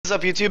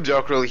What's up YouTube,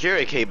 Darkroll here,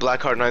 aka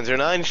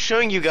Blackheart909,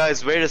 showing you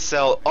guys where to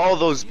sell all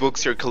those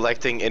books you're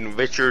collecting in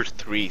Witcher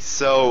 3.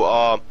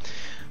 So,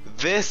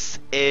 this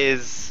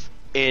is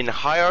in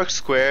Hierarch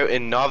Square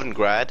in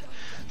Novigrad.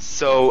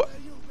 So,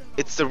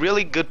 it's a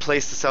really good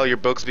place to sell your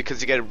books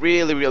because you get a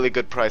really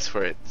good price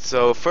for it.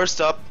 So, first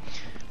up,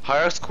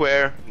 Hierarch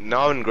Square,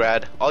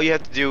 Novigrad. All you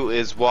have to do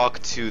is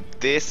walk to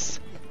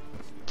this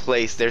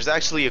place. There's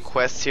actually a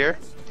quest here.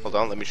 Hold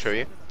on, let me show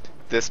you.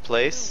 This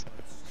place.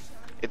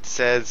 It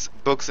says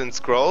Books and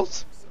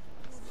Scrolls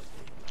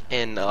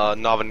in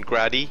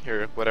Novigradi,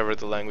 or whatever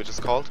the language is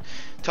called.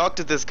 Talk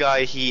to this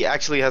guy. He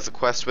actually has a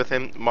quest with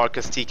him,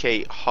 Marcus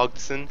TK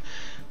Hodgson.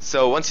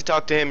 So once you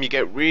talk to him, you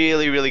get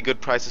really good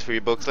prices for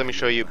your books. Let me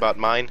show you about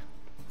mine.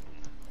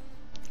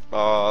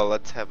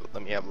 Let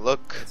me have a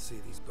look. Let's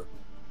see these books.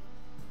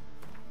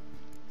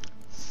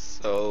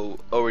 So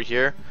over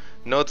here,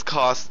 notes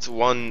cost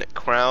 1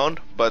 crown,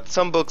 but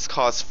some books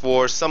cost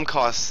 4, some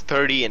cost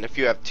 30, and if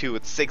you have 2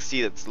 it's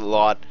 60. That's a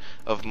lot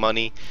of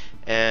money.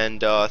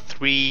 And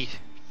 3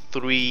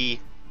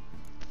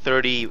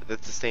 30,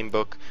 that's the same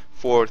book.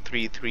 4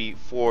 3 3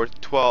 4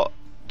 12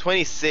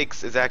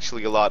 26 is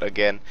actually a lot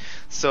again.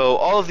 So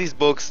all of these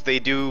books, they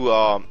do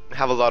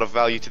have a lot of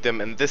value to them,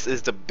 and this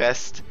is the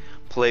best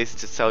place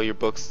to sell your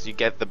books. You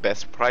get the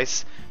best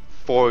price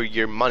for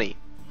your money.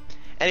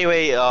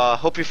 Anyway,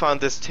 hope you found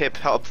this tip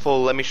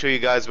helpful. Let me show you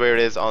guys where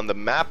it is on the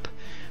map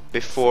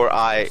before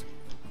I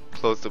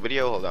close the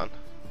video. Hold on.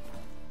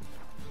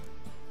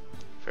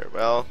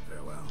 Farewell.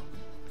 Farewell.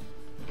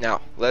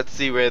 Now, let's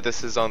see where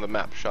this is on the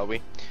map, shall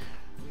we?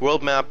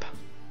 World map.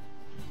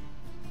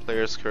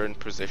 Player's current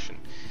position.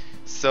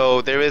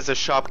 So, there is a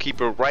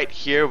shopkeeper right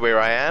here where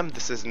I am.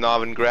 This is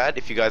Novigrad.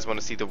 If you guys want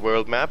to see the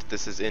world map,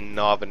 this is in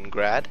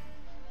Novigrad.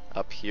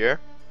 Up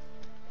here.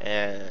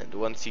 And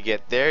once you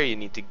get there, you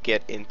need to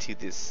get into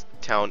this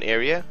town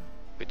area,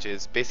 which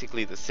is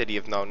basically the city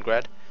of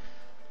Novigrad.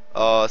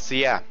 So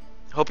yeah,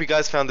 hope you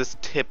guys found this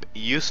tip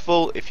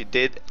useful. If you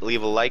did,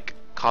 leave a like,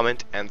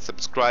 comment, and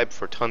subscribe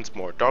for tons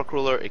more.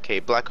 Darkruler,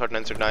 aka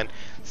Blackheart909,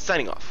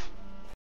 signing off.